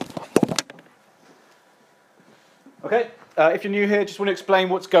Okay, if you're new here, just want to explain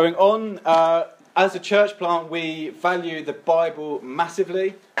what's going on. As a church plant, we value the Bible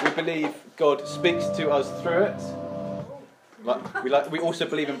massively. We believe God speaks to us through it. We also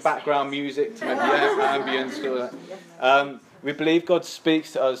believe in background music to make the ambience. We believe God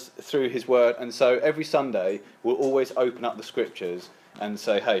speaks to us through His Word, and so every Sunday we'll always open up the Scriptures and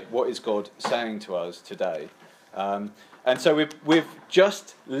say, "Hey, what is God saying to us today?" And so we've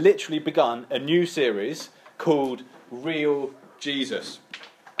just literally begun a new series called Real Jesus.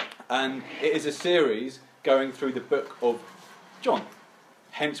 And it is a series going through the book of John.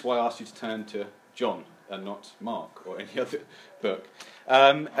 Hence why I asked you to turn to John and not Mark or any other book.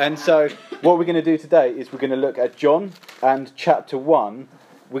 And so what we're going to do today is we're going to look at John and chapter 1.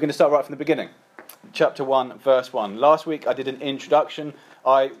 We're going to start right from the beginning. Chapter 1, verse 1. Last week I did an introduction.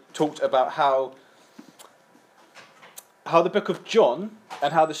 I talked about how the book of John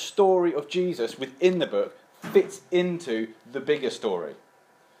and how the story of Jesus within the book fits into the bigger story.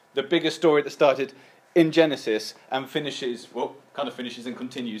 The bigger story that started in Genesis and finishes and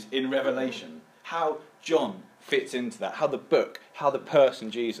continues in Revelation. How John fits into that, how the book, how the person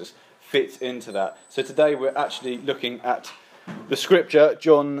Jesus fits into that. So today we're actually looking at the scripture,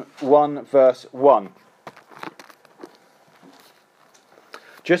 John 1 verse 1.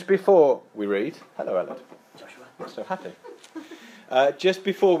 Just before we read, hello Ellen. Joshua. I'm so happy. Just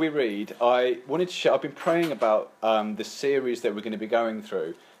before we read, I wanted to share, I've been praying about the series that we're going to be going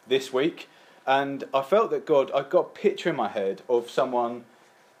through this week, and I felt that I've got a picture in my head of someone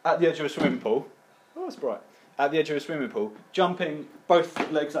at the edge of a swimming pool, that's bright, at the edge of a swimming pool, jumping both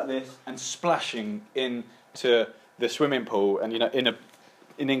legs like this and splashing into the swimming pool, and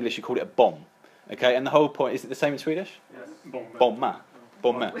in English you call it a bomb, okay, and the whole point, is it the same in Swedish? Yes, bomba. Bomba.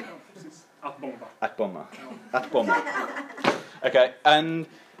 Bomba. At bomba. At bomba. Okay, and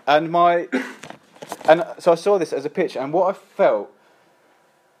so I saw this as a picture, and what I felt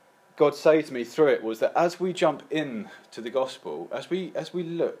God say to me through it was that as we jump in to the gospel, as we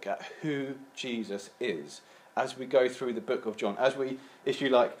look at who Jesus is, as we go through the book of John, as we, if you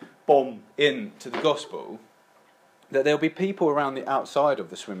like, bomb into the gospel, that there'll be people around the outside of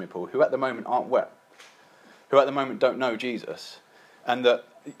the swimming pool who at the moment aren't wet, who at the moment don't know Jesus, and that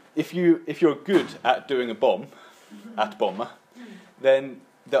if you're good at doing a bomb, at bomber, then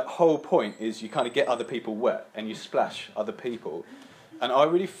the whole point is you kind of get other people wet and you splash other people. And I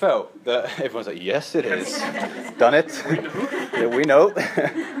really felt that everyone's like, yes, it is. Done it. Yeah, we know.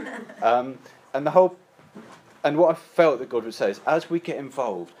 And what I felt that God would say is, as we get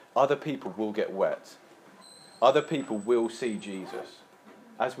involved, other people will get wet. Other people will see Jesus.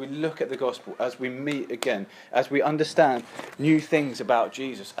 As we look at the gospel, as we meet again, as we understand new things about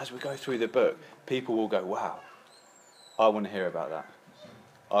Jesus, as we go through the book, people will go, wow, I want to hear about that.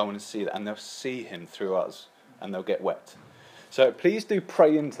 I want to see that. And they'll see him through us and they'll get wet. So please do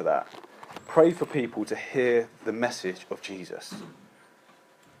pray into that. Pray for people to hear the message of Jesus.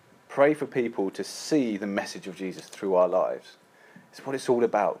 Pray for people to see the message of Jesus through our lives. It's what it's all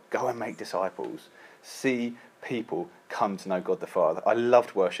about. Go and make disciples. See people come to know God the Father. I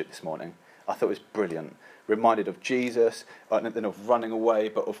loved worship this morning. I thought it was brilliant. Reminded of Jesus, not of running away,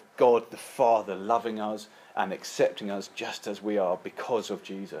 but of God the Father loving us and accepting us just as we are because of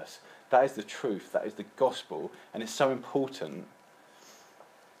Jesus. That is the truth. That is the gospel. And it's so important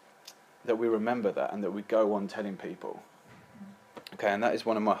that we remember that and that we go on telling people. Okay, and that is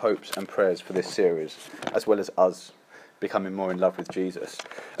one of my hopes and prayers for this series, as well as us becoming more in love with Jesus.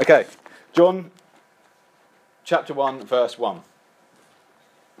 Okay, John chapter 1, verse 1.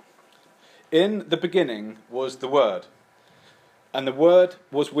 In the beginning was the Word, and the Word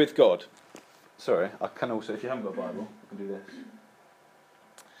was with God. Sorry, I can also, if you haven't got a Bible, I can do this.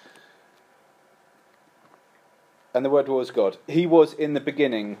 And the Word was God. He was in the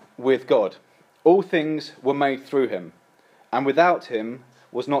beginning with God. All things were made through him, and without him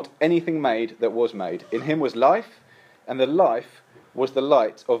was not anything made that was made. In him was life, and the life was the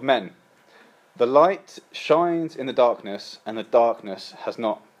light of men. The light shines in the darkness, and the darkness has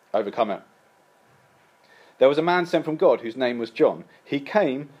not overcome it. There was a man sent from God whose name was John. He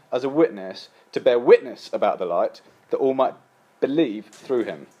came as a witness to bear witness about the light, that all might believe through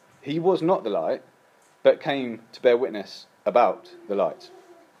him. He was not the light, but came to bear witness about the light.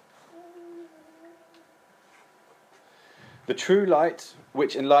 The true light,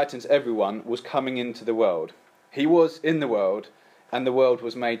 which enlightens everyone, was coming into the world. He was in the world, and the world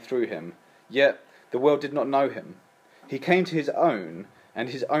was made through him. Yet the world did not know him. He came to his own, and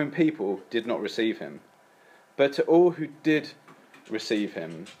his own people did not receive him. But to all who did receive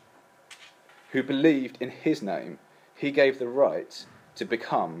him, who believed in his name, he gave the right to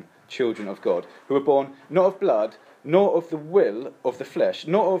become children of God, who were born not of blood, nor of the will of the flesh,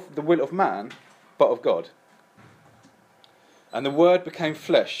 nor of the will of man, but of God. And the Word became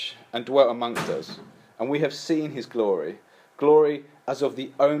flesh and dwelt amongst us, and we have seen his glory, glory as of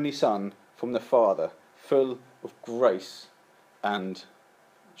the only Son from the Father, full of grace and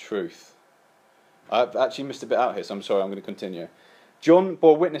truth. I've actually missed a bit out here, so I'm sorry, I'm going to continue. John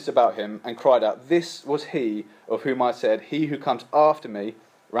bore witness about him and cried out, "This was he of whom I said, he who comes after me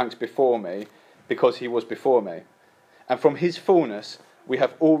ranks before me, because he was before me. And from his fullness we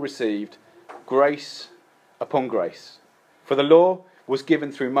have all received grace upon grace. For the law was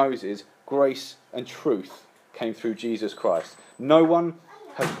given through Moses, grace and truth came through Jesus Christ. No one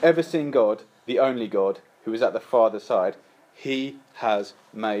has ever seen God, the only God, who is at the Father's side. He has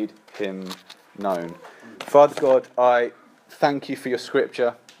made him known." Father God, I thank you for your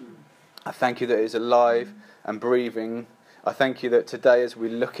scripture. I thank you that it is alive and breathing. I thank you that today as we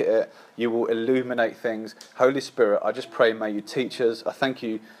look at it, you will illuminate things. Holy Spirit, I just pray, may you teach us. I thank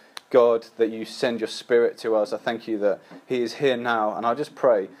you, God, that you send your Spirit to us. I thank you that he is here now. And I just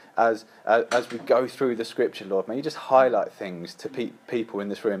pray as we go through the scripture, Lord, may you just highlight things to people in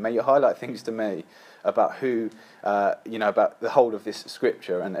this room. May you highlight things to me about who, about the whole of this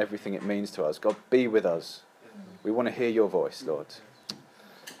scripture and everything it means to us. God, be with us. We want to hear your voice, Lord.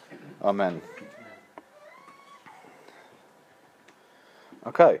 Amen.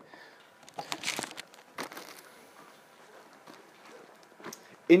 Okay.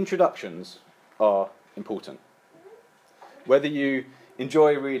 Introductions are important. Whether you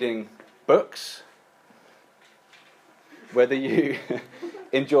enjoy reading books, whether you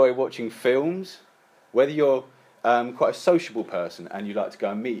enjoy watching films, whether you're quite a sociable person and you like to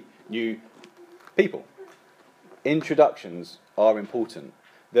go and meet new people, introductions are important.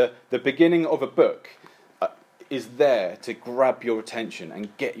 The beginning of a book is there to grab your attention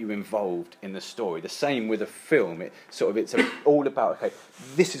and get you involved in the story. The same with a film. It's all about, okay,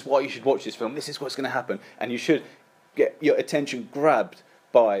 this is why you should watch this film, this is what's going to happen, and you should get your attention grabbed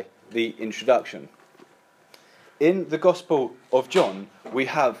by the introduction. In the Gospel of John, we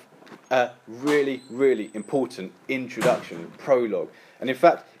have a really, really important introduction, prologue. And in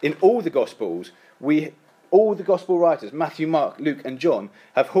fact, in all the Gospels, all the Gospel writers, Matthew, Mark, Luke and John,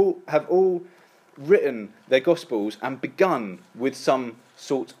 have all written their Gospels and begun with some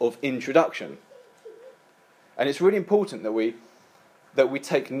sort of introduction. And it's really important that we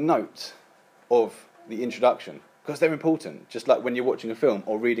take note of the introduction, because they're important. Just like when you're watching a film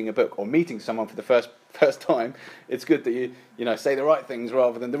or reading a book or meeting someone for the first time, it's good that you say the right things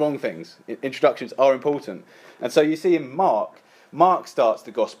rather than the wrong things. Introductions are important. And so you see in Mark starts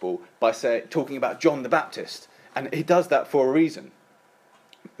the Gospel by talking about John the Baptist, and he does that for a reason.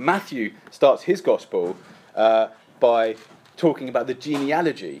 Matthew starts his Gospel by talking about the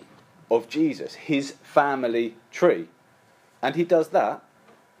genealogy of Jesus, his family tree. And he does that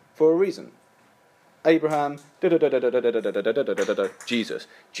for a reason. Abraham, Jesus.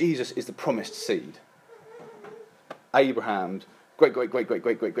 Jesus is the promised seed. Abraham's great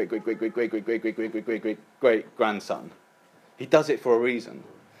grandson. He does it for a reason.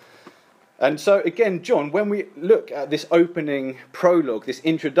 And so again, John, when we look at this opening prologue, this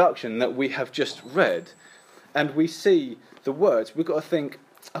introduction that we have just read, and we see the words, we've got to think,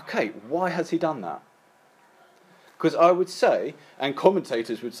 okay, why has he done that? Because I would say, and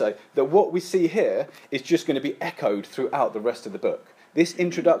commentators would say, that what we see here is just going to be echoed throughout the rest of the book. This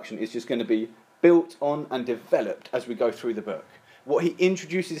introduction is just going to be built on and developed as we go through the book. What he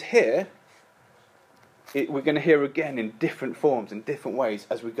introduces here, we're going to hear again in different forms, in different ways,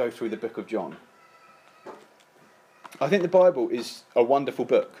 as we go through the book of John. I think the Bible is a wonderful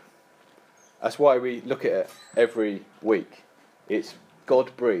book. That's why we look at it every week. It's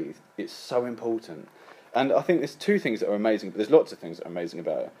God-breathed. It's so important. And I think there's two things that are amazing, but there's lots of things that are amazing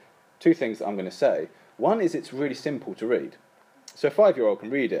about it. Two things that I'm going to say. One is it's really simple to read. So a 5-year-old can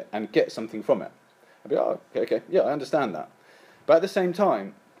read it and get something from it. I'll be like, oh, okay, yeah, I understand that. But at the same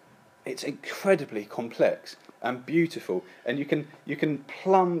time, it's incredibly complex and beautiful, and you can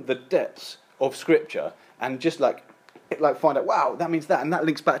plumb the depths of Scripture and just like find out, wow, that means that, and that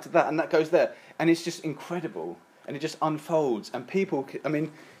links back to that, and that goes there, and it's just incredible, and it just unfolds. And people,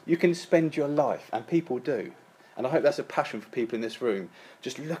 you can spend your life, and people do, and I hope that's a passion for people in this room,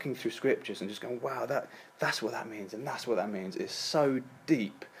 just looking through Scriptures and just going, wow, that's what that means, and that's what that means. It's so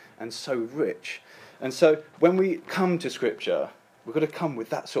deep and so rich. And so when we come to Scripture, we've got to come with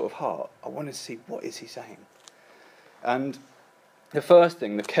that sort of heart. I want to see, what is he saying? And the first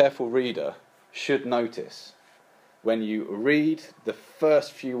thing the careful reader should notice when you read the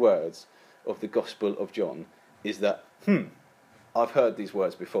first few words of the Gospel of John is that, I've heard these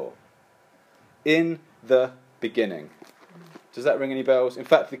words before. In the beginning. Does that ring any bells? In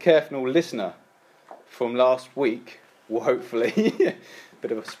fact, the careful listener from last week will hopefully,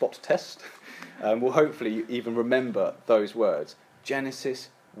 bit of a spot test, will hopefully even remember those words. Genesis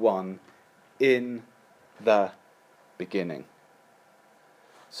 1, in the beginning.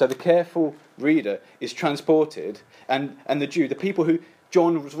 So the careful reader is transported, and the Jew, the people who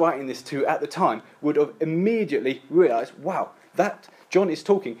John was writing this to at the time, would have immediately realised, wow, that John is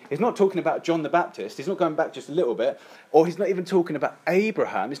talking. He's not talking about John the Baptist. He's not going back just a little bit. Or he's not even talking about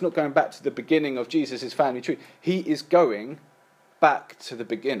Abraham. He's not going back to the beginning of Jesus' family tree. He is going back to the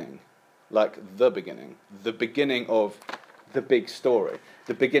beginning. Like the beginning of the big story.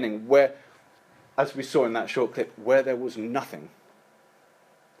 The beginning where, as we saw in that short clip, where there was nothing.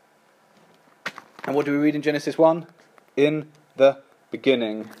 And what do we read in Genesis 1? In the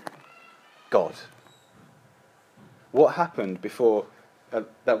beginning, God. What happened before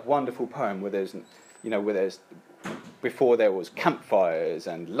that wonderful poem where there's before there was campfires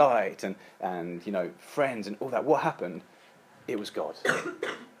and light and friends and all that? What happened? It was God.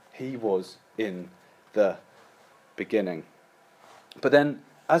 He was in the beginning. But then,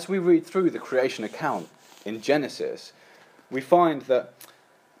 as we read through the creation account in Genesis, we find that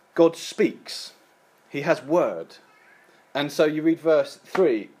God speaks. He has word. And so you read verse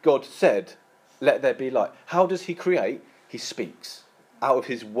 3, God said, let there be light. How does he create? He speaks. Out of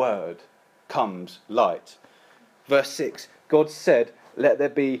his word comes light. Verse 6, God said, let there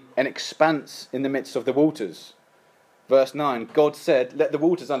be an expanse in the midst of the waters. Verse 9, God said, let the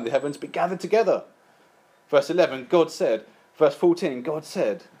waters under the heavens be gathered together. Verse 11, God said. Verse 14, God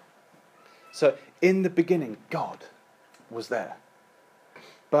said. So in the beginning, God was there.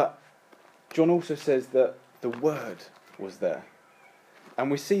 But John also says that the Word was there. And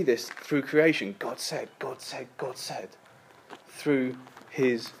we see this through creation. God said, God said, God said. Through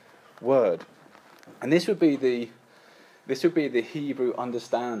his Word. And this would be the Hebrew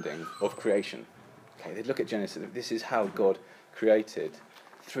understanding of creation. Okay, they look at Genesis. This is how God created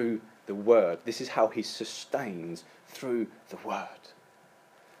through the Word. This is how he sustains through the Word.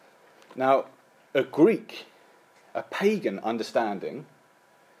 Now, a pagan understanding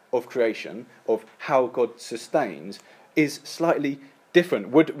of creation, of how God sustains, is slightly different.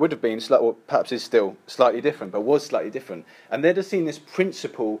 Would have been, or perhaps is still slightly different, but was slightly different. And they'd have seen this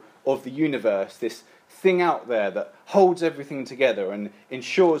principle of the universe, this thing out there that holds everything together and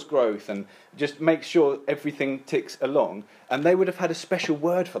ensures growth and just makes sure everything ticks along. And they would have had a special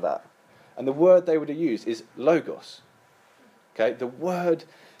word for that. And the word they would have used is logos. Okay, the word,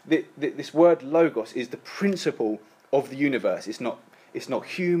 this word logos is the principle of the universe. It's not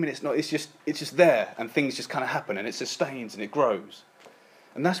human. It's just there, and things just kind of happen, and it sustains and it grows.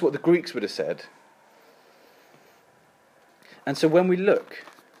 And that's what the Greeks would have said. And so when we look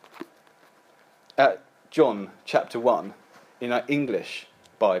at John chapter 1 in our English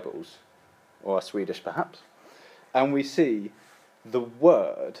Bibles, or our Swedish perhaps, and we see the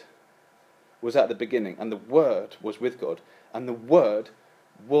Word was at the beginning, and the Word was with God, and the Word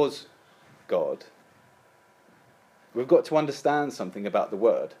was God, we've got to understand something about the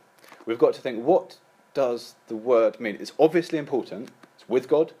Word. We've got to think, what does the Word mean? It's obviously important. It's with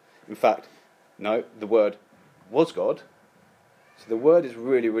God. In fact, no, the Word was God. So the Word is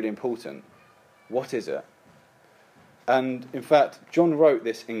really, really important. What is it? And in fact, John wrote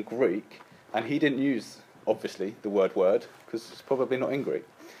this in Greek, and he didn't use, obviously, the word because it's probably not in Greek.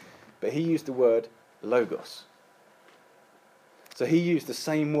 But he used the word logos. So he used the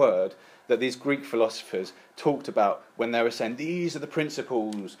same word that these Greek philosophers talked about when they were saying, these are the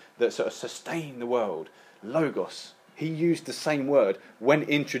principles that sort of sustain the world. Logos. He used the same word when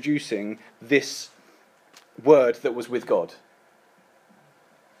introducing this word that was with God.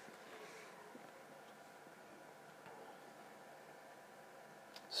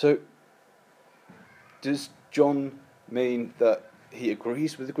 So, does John mean that he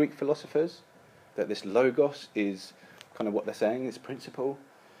agrees with the Greek philosophers? That this logos is kind of what they're saying, this principle?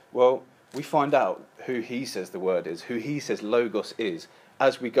 Well, we find out who he says the word is, who he says logos is,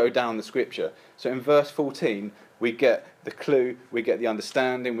 as we go down the scripture. So in verse 14, we get the clue, we get the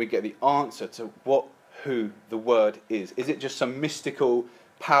understanding, we get the answer to who the word is. Is it just some mystical,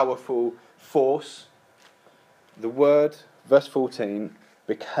 powerful force? The word, verse 14,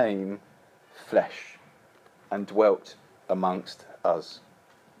 became flesh and dwelt amongst us.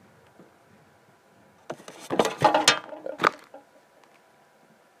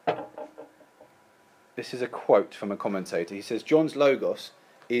 This is a quote from a commentator. He says, John's logos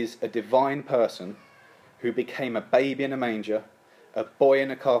is a divine person who became a baby in a manger, a boy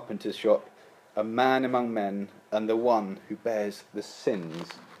in a carpenter's shop, a man among men, and the one who bears the sins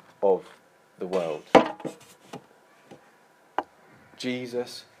of the world.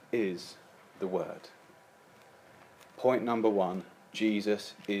 Jesus is the Word. Point number one,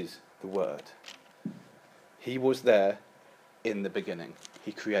 Jesus is the Word. He was there in the beginning.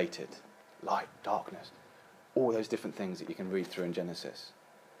 He created light, darkness, all those different things that you can read through in Genesis.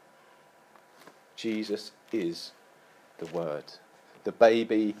 Jesus is the Word. The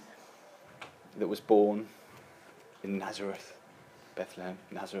baby that was born in Nazareth, Bethlehem,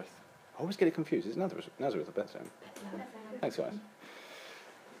 Nazareth. I always get it confused. Is it Nazareth or Bethlehem? Thanks, guys.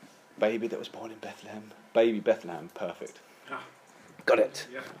 Baby that was born in Bethlehem. Baby Bethlehem, perfect. Got it.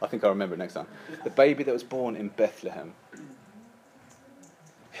 I think I'll remember it next time. The baby that was born in Bethlehem.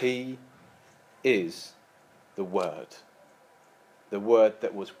 He is the Word. The Word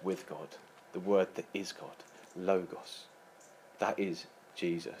that was with God. The Word that is God. Logos. That is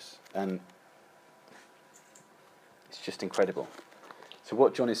Jesus. And it's just incredible. So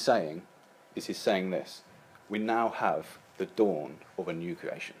what John is saying is he's saying this. We now have the dawn of a new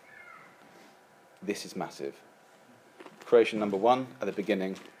creation. This is massive. Creation number one at the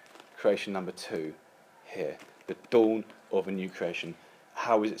beginning. Creation number two here. The dawn of a new creation.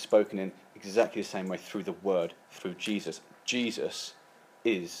 How is it spoken in? Exactly the same way, through the Word, through Jesus. Jesus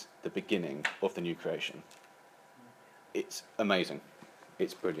is the beginning of the new creation. It's amazing.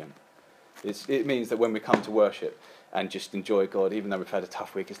 It's brilliant. It means that when we come to worship and just enjoy God, even though we've had a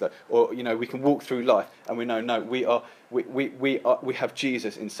tough week, it's like, or we can walk through life and we know, we have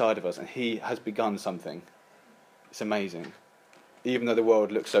Jesus inside of us, and He has begun something. It's amazing. Even though the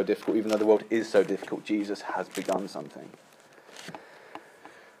world looks so difficult, even though the world is so difficult, Jesus has begun something.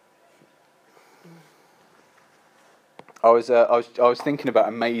 I was thinking about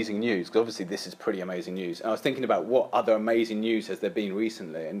amazing news, because obviously this is pretty amazing news. And I was thinking about what other amazing news has there been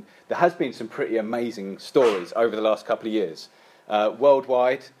recently. And there has been some pretty amazing stories over the last couple of years.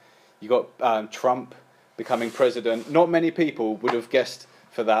 Worldwide, you got Trump becoming president. Not many people would have guessed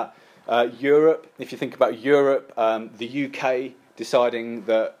for that. Europe, if you think about Europe, the UK deciding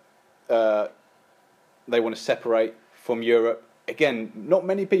that they want to separate from Europe. Again, not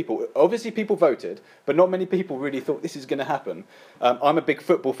many people, obviously people voted, but not many people really thought this is going to happen. I'm a big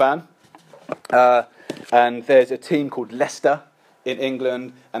football fan, and there's a team called Leicester in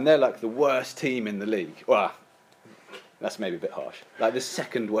England, and they're like the worst team in the league. Well, that's maybe a bit harsh. Like the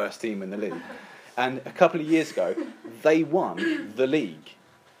second worst team in the league. And a couple of years ago, they won the league.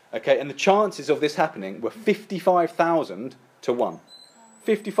 Okay, and the chances of this happening were 55,000 to 1.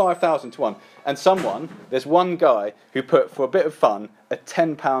 55,000 to 1. And there's one guy who put, for a bit of fun, a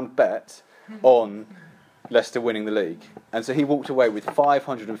 £10 bet on Leicester winning the league. And so he walked away with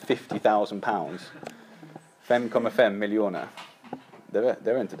 £550,000. Fem come fem millioner.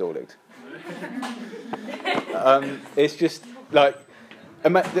 They're into dåligt. It's just like,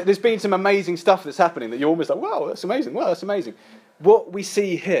 there's been some amazing stuff that's happening that you're almost like, wow, that's amazing, wow, that's amazing. What we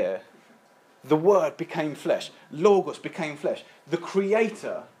see here, the Word became flesh. Logos became flesh. The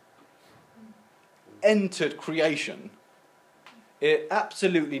Creator entered creation. It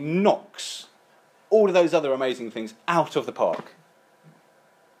absolutely knocks all of those other amazing things out of the park.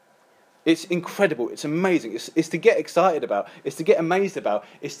 It's incredible. It's amazing. It's to get excited about. It's to get amazed about.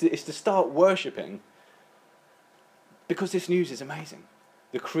 It's to start worshipping. Because this news is amazing.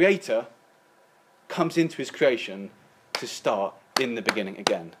 The Creator comes into His creation to start in the beginning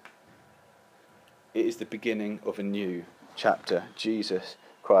again. It is the beginning of a new chapter, Jesus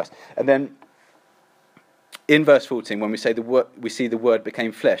Christ. And then in verse 14, when we say we see the Word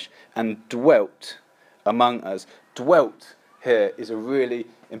became flesh and dwelt among us. Dwelt here is a really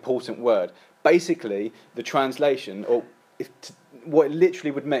important word. Basically, the translation, or what it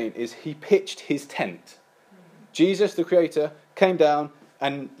literally would mean, is He pitched His tent. Jesus, the Creator, came down,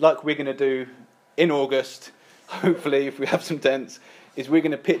 and like we're going to do in August, hopefully, if we have some tents, is we're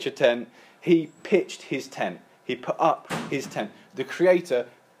going to pitch a tent. He pitched His tent. He put up His tent. The Creator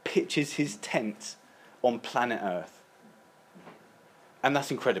pitches His tent on planet Earth. And that's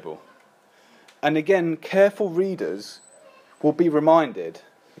incredible. And again, careful readers will be reminded.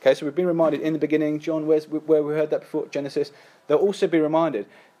 Okay, so we've been reminded in the beginning, John, where we heard that before, Genesis. They'll also be reminded,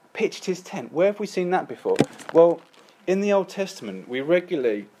 pitched His tent. Where have we seen that before? Well, in the Old Testament,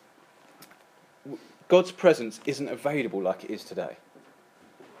 God's presence isn't available like it is today.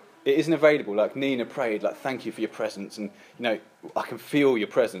 It isn't available like Nina prayed, like, thank you for your presence, and, I can feel your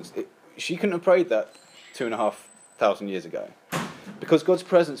presence. She couldn't have prayed that 2,500 years ago. Because God's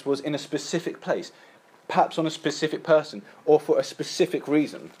presence was in a specific place, perhaps on a specific person, or for a specific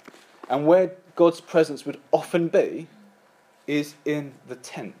reason. And where God's presence would often be is in the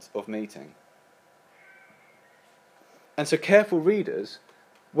tent of meeting. And so careful readers,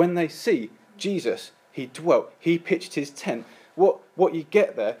 when they see Jesus, He dwelt, He pitched His tent, what you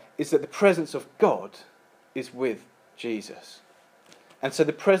get there is that the presence of God is with Jesus. And so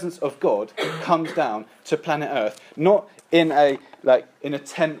the presence of God comes down to planet Earth, not in a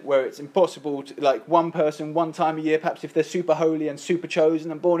tent where it's impossible to, like, one person, one time a year, perhaps if they're super holy and super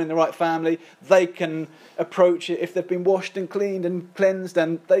chosen and born in the right family, they can approach it. If they've been washed and cleaned and cleansed,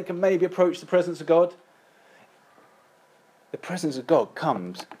 and they can maybe approach the presence of God. The presence of God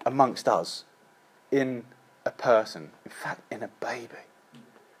comes amongst us in a person, in fact, in a baby.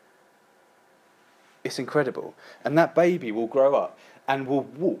 It's incredible. And that baby will grow up and will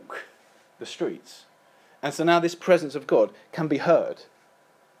walk the streets. And so now this presence of God can be heard,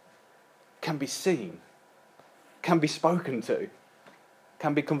 can be seen, can be spoken to,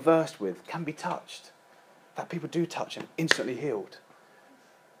 can be conversed with, can be touched. That people do touch and instantly healed.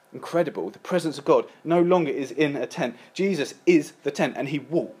 Incredible. The presence of God no longer is in a tent. Jesus is the tent, and he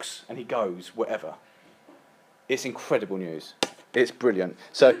walks and he goes wherever. It's incredible news. It's brilliant.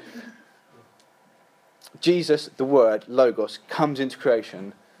 So Jesus, the Word, Logos, comes into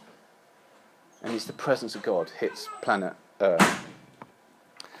creation, and it's the presence of God hits planet Earth.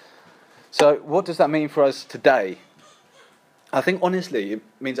 So what does that mean for us today? I think, honestly, it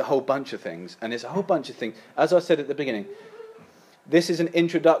means a whole bunch of things, and it's a whole bunch of things. As I said at the beginning, this is an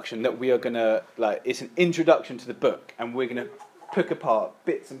introduction that we are going to, it's an introduction to the book, and we're going to pick apart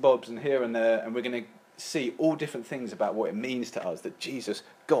bits and bobs and here and there, and we're going to see all different things about what it means to us that Jesus,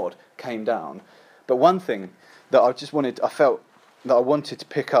 God, came down. But one thing that I felt that I wanted to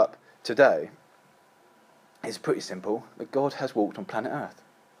pick up today is pretty simple, that God has walked on planet Earth.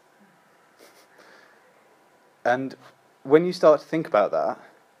 And when you start to think about that,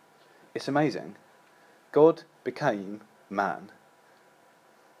 it's amazing. God became man.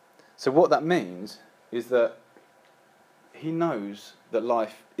 So what that means is that he knows that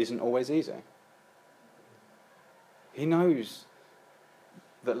life isn't always easy. He knows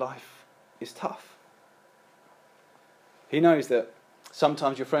that life is tough. He knows that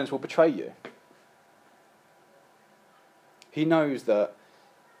sometimes your friends will betray you. He knows that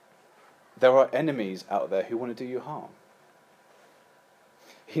there are enemies out there who want to do you harm.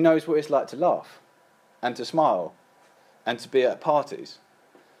 He knows what it's like to laugh and to smile and to be at parties.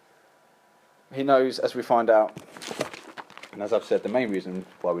 He knows, as we find out, and as I've said, the main reason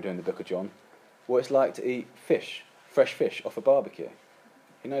why we're doing the book of John, what it's like to eat fish, fresh fish off a barbecue.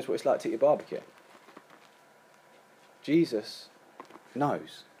 He knows what it's like to eat a barbecue. Jesus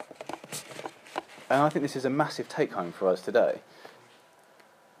knows. And I think this is a massive take-home for us today.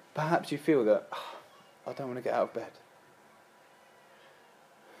 Perhaps you feel that, I don't want to get out of bed.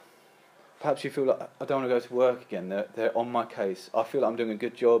 Perhaps you feel like, I don't want to go to work again. They're on my case. I feel like I'm doing a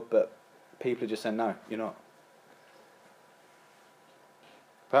good job, but people are just saying, no, you're not.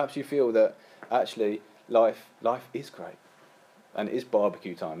 Perhaps you feel that actually life is great. And it is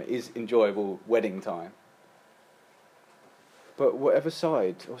barbecue time. It is enjoyable wedding time. But whatever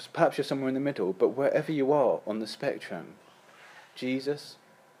side, or perhaps you're somewhere in the middle, but wherever you are on the spectrum, Jesus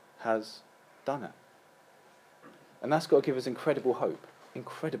has done it. And that's got to give us incredible hope.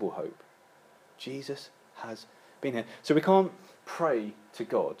 Incredible hope. Jesus has been here. So we can't pray to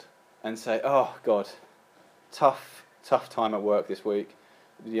God and say, oh, God, tough time at work this week.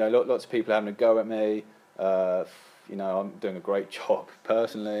 Lots of people are having a go at me. I'm doing a great job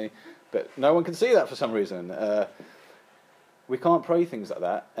personally, but no one can see that for some reason. We can't pray things like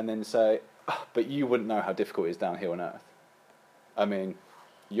that and then say, but you wouldn't know how difficult it is down here on earth. I mean,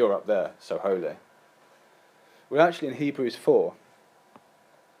 you're up there, so holy. Well, actually in Hebrews 4,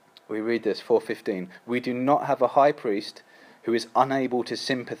 we read this, 4:15. We do not have a high priest who is unable to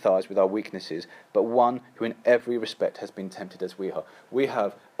sympathise with our weaknesses, but one who in every respect has been tempted as we are. We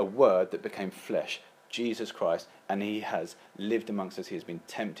have a word that became flesh, Jesus Christ, and he has lived amongst us. He has been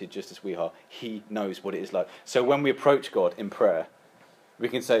tempted just as we are. He knows what it is like. So when we approach God in prayer, we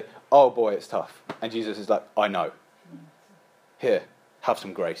can say, oh boy, it's tough. And Jesus is like, I know. Here, have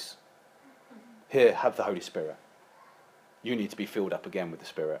some grace. Here, have the Holy Spirit. You need to be filled up again with the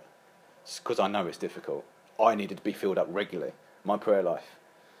Spirit. Because I know it's difficult. I needed to be filled up regularly. My prayer life,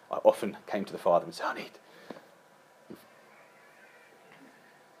 I often came to the Father and said, I need.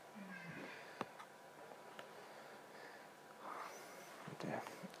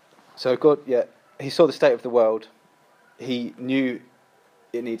 So God, he saw the state of the world. He knew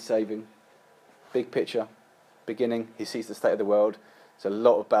it needs saving. Big picture, beginning, he sees the state of the world. There's a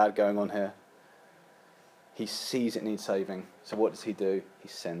lot of bad going on here. He sees it needs saving. So what does he do? He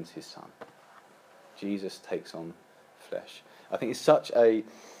sends his son. Jesus takes on flesh. I think it's such a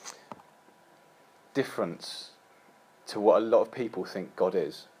difference to what a lot of people think God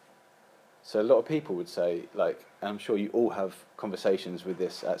is. So a lot of people would say, like, and I'm sure you all have conversations with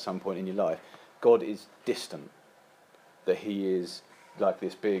this at some point in your life, God is distant, that he is like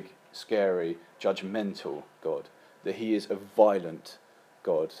this big, scary, judgmental God, that he is a violent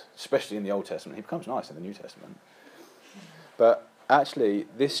God, especially in the Old Testament. He becomes nice in the New Testament. But actually,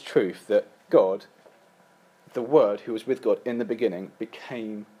 this truth that God, the Word who was with God in the beginning,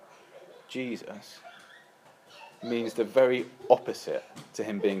 became Jesus, means the very opposite to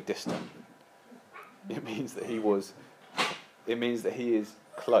him being distant. It means that he is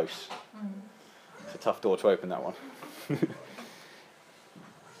close. It's a tough door to open, that one.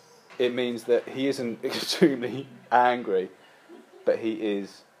 It means that he isn't extremely angry, but he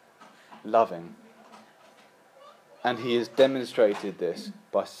is loving. And he has demonstrated this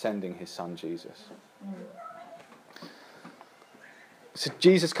by sending his son Jesus. So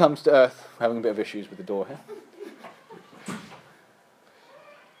Jesus comes to earth. We're having a bit of issues with the door here.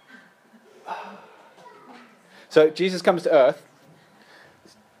 So Jesus comes to earth.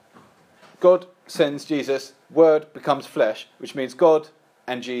 God sends Jesus. Word becomes flesh, which means God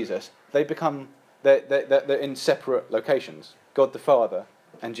and Jesus, they're in separate locations. God the Father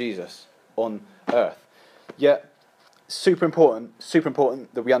and Jesus on earth. Yet, super important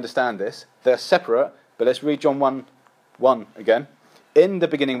that we understand this. They're separate, but let's read John 1:1 again. In the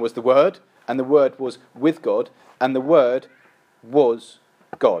beginning was the Word, and the Word was with God, and the Word was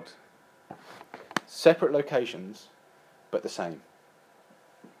God. Separate locations, but the same.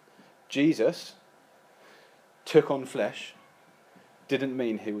 Jesus took on flesh didn't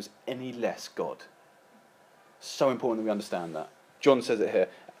mean he was any less God. So important that we understand that. John says it here.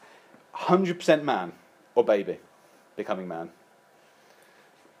 100% man or baby becoming man.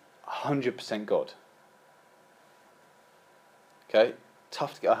 100% God. Okay?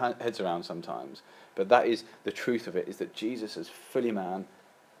 Tough to get our heads around sometimes. But that is the truth of it, is that Jesus is fully man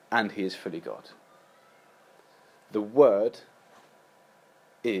and he is fully God. The Word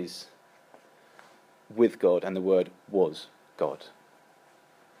is with God and the Word was God.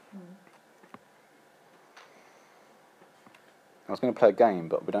 I was going to play a game,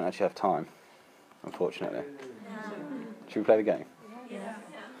 but we don't actually have time, unfortunately. Should we play the game? Yeah.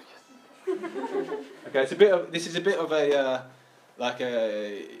 Okay, this is a bit of a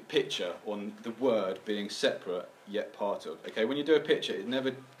picture on the word being separate yet part of. Okay, when you do a picture, it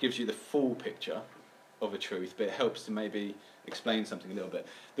never gives you the full picture of a truth, but it helps to maybe explain something a little bit.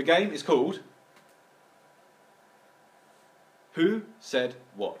 The game is called Who Said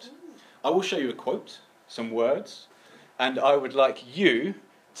What? I will show you a quote, some words, and I would like you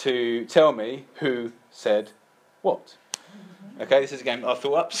to tell me who said what. Okay, this is a game I've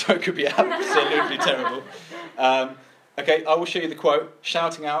thought up, so it could be absolutely terrible. Okay, I will show you the quote.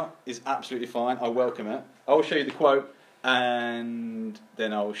 Shouting out is absolutely fine. I welcome it. I will show you the quote, and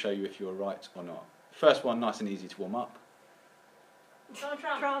then I will show you if you're right or not. First one, nice and easy to warm up. Donald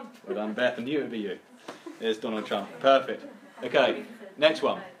Trump. Well done, Beth. I knew it would be you. There's Donald Trump. Perfect. Okay, next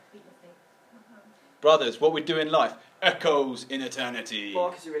one. Brothers, what we do in life echoes in eternity.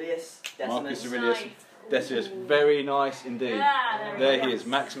 Marcus Aurelius, Decimus. Marcus Aurelius. Decimus. Very nice indeed. Yeah, There he is.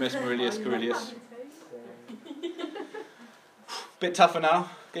 Maximus Aurelius Carilius. Bit tougher now.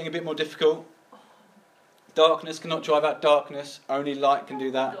 Getting a bit more difficult. Darkness cannot drive out darkness. Only light can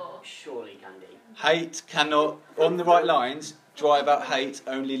do that. Surely, Candy. Hate cannot, on the right lines, drive out hate.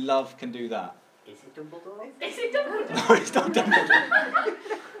 Only love can do that. Is it Dumbledore? Is it Dumbledore? No, it's not Dumbledore.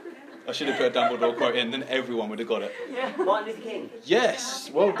 I should have put a Dumbledore quote in, then everyone would have got it. Yeah. Martin Luther King.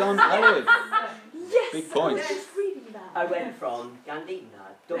 Yes, well done, Howard. Yes. Big points. I was just reading that. I went from Gandhi,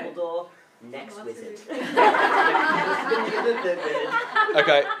 Dumbledore, next wizard.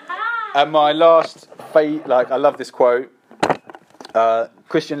 Okay, and my last I love this quote.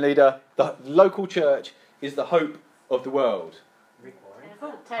 Christian leader, the local church is the hope of the world. Rick Warren.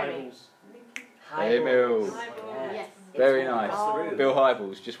 Terry. Emil. Yes. Very It's nice. across the room. Bill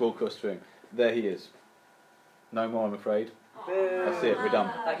Hybels, just walk across the room. There he is. No more, I'm afraid. Boo. That's it, we're done.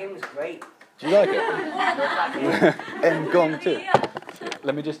 That game was great. Do you like it? That game. And gone too.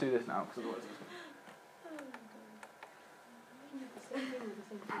 Let me just do this now, because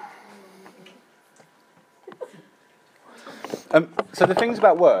otherwise. So the things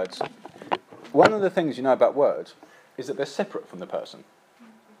about words, one of the things you know about words is that they're separate from the person,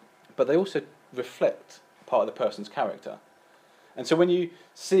 but they also reflect part of the person's character. And so when you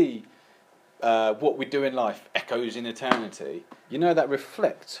see what we do in life echoes in eternity, you know that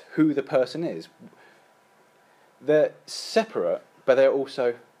reflects who the person is. They're separate, but they're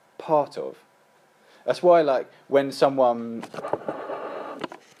also part of. That's why, like, when someone,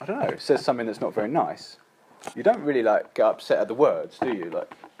 I don't know, says something that's not very nice, you don't really, like, get upset at the words, do you? Like,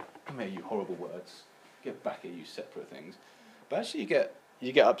 come here, you horrible words. Get back here, you separate things. But actually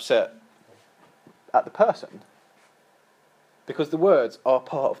you get upset at the person. Because the words are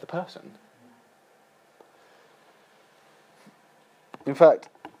part of the person. In fact,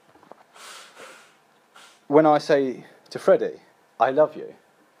 when I say to Freddie, I love you,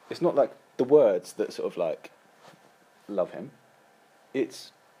 it's not like the words that sort of like love him.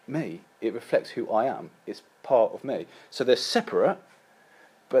 It's me. It reflects who I am. It's part of me. So they're separate,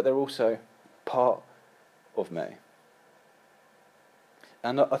 but they're also part of me.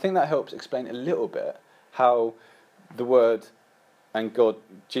 And I think that helps explain a little bit how the Word and God,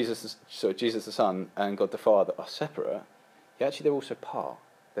 Jesus the Son and God the Father are separate. Yet actually they're also part.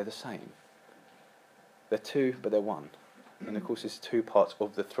 They're the same. They're two, but they're one. And of course, there's two parts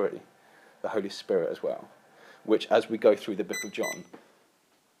of the three, the Holy Spirit as well, which as we go through the book of John,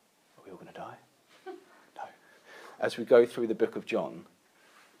 are we all going to die? No. As we go through the book of John,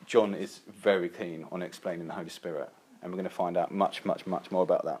 John is very keen on explaining the Holy Spirit, and we're going to find out much, much, much more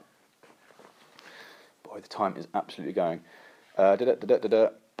about that. Boy, the time is absolutely going. Okay,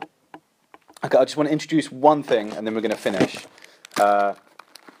 I just want to introduce one thing, and then we're going to finish.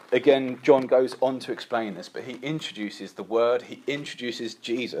 Again, John goes on to explain this, but he introduces the Word, he introduces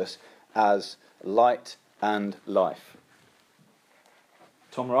Jesus as light and life.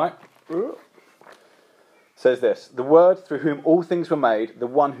 Tom Wright says this: the Word through whom all things were made, the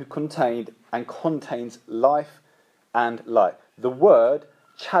one who contained and contains life and light. The Word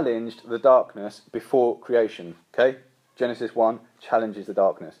challenged the darkness before creation. Okay? Genesis 1 challenges the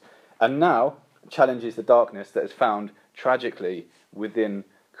darkness. And now challenges the darkness that is found tragically within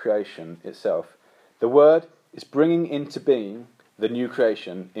creation itself. The Word is bringing into being the new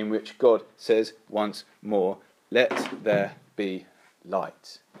creation in which God says once more, let there be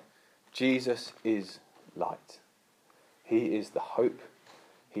light. Jesus is light. He is the hope.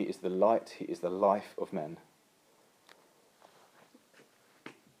 He is the light. He is the life of men.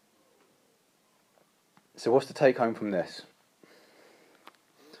 So what's the take home from this?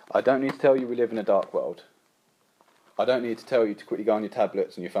 I don't need to tell you we live in a dark world. I don't need to tell you to quickly go on your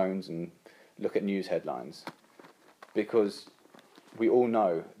tablets and your phones and look at news headlines, because we all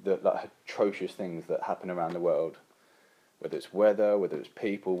know that like atrocious things that happen around the world, whether it's weather, whether it's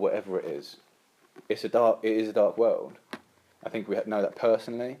people, whatever it is a dark world. I think we know that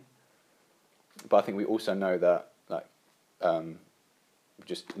personally, but I think we also know that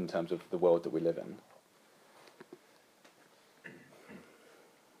just in terms of the world that we live in.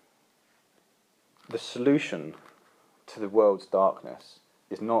 The solution to the world's darkness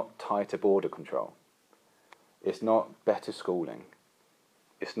is not tighter border control. It's not better schooling.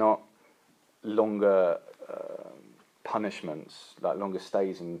 It's not longer punishments, like longer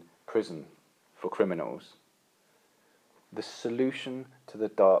stays in prison for criminals. The solution to the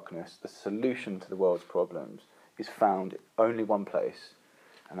darkness, the solution to the world's problems is found only one place,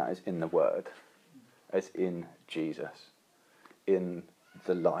 and that is in the Word, as in Jesus, in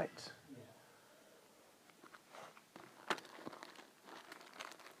the light.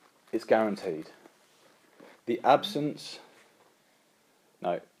 It's guaranteed.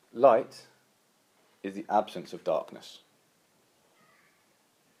 Light is the absence of darkness.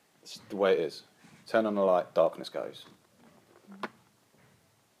 It's the way it is. Turn on the light, darkness goes.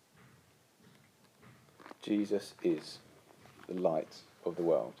 Jesus is the light of the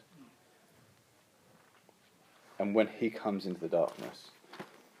world. And when he comes into the darkness,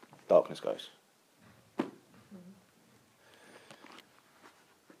 darkness goes.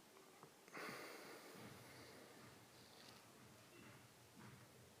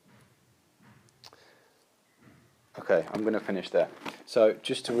 Okay, I'm going to finish there. So,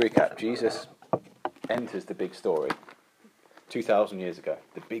 just to recap, Jesus enters the big story 2,000 years ago.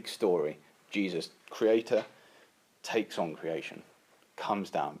 The big story, Jesus, creator, takes on creation, comes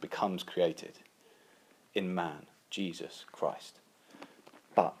down, becomes created in man, Jesus Christ.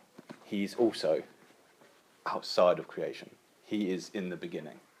 But he's also outside of creation. He is in the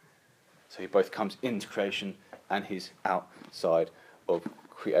beginning. So he both comes into creation and he's outside of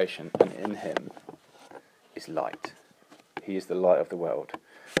creation. And in him is light. He is the light of the world.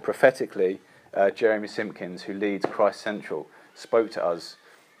 Prophetically, Jeremy Simpkins, who leads Christ Central, spoke to us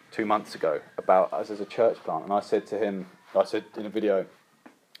 2 months ago about us as a church plant. And I said to him, I said in a video,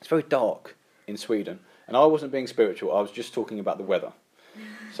 it's very dark in Sweden. And I wasn't being spiritual, I was just talking about the weather.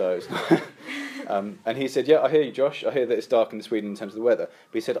 So it's not and he said, yeah, I hear you, Josh. I hear that it's dark in Sweden in terms of the weather.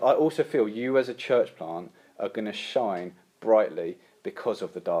 But he said, I also feel you as a church plant are going to shine brightly because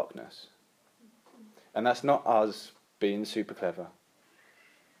of the darkness. And that's not us being super clever,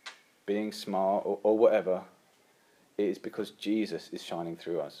 being smart or whatever. It is because Jesus is shining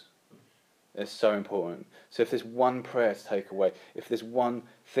through us. It's so important. So if there's one prayer to take away, if there's one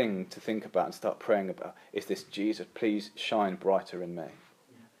thing to think about and start praying about, it's this: Jesus, please shine brighter in me.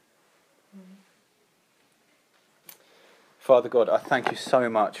 Father God, I thank you so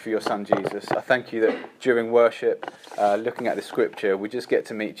much for your Son Jesus. I thank you that during worship, looking at the scripture, we just get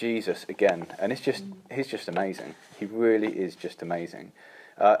to meet Jesus again. And he's just amazing. He really is just amazing.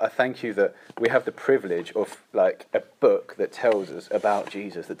 I thank you that we have the privilege of like a book that tells us about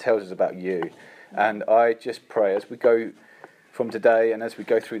Jesus, that tells us about you. And I just pray as we go from today and as we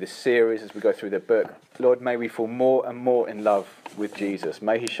go through the series, as we go through the book, Lord, may we fall more and more in love with Jesus.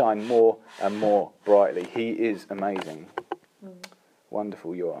 May he shine more and more brightly. He is amazing.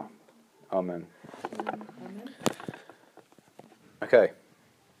 Wonderful you are. Amen. Okay.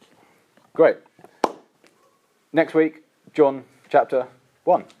 Great. Next week, John chapter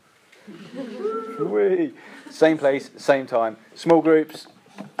 1. Whee! Same place, same time. Small groups.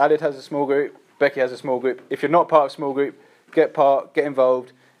 Alid has a small group. Becky has a small group. If you're not part of a small group, get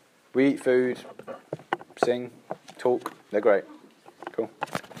involved. We eat food, sing, talk. They're great. Cool.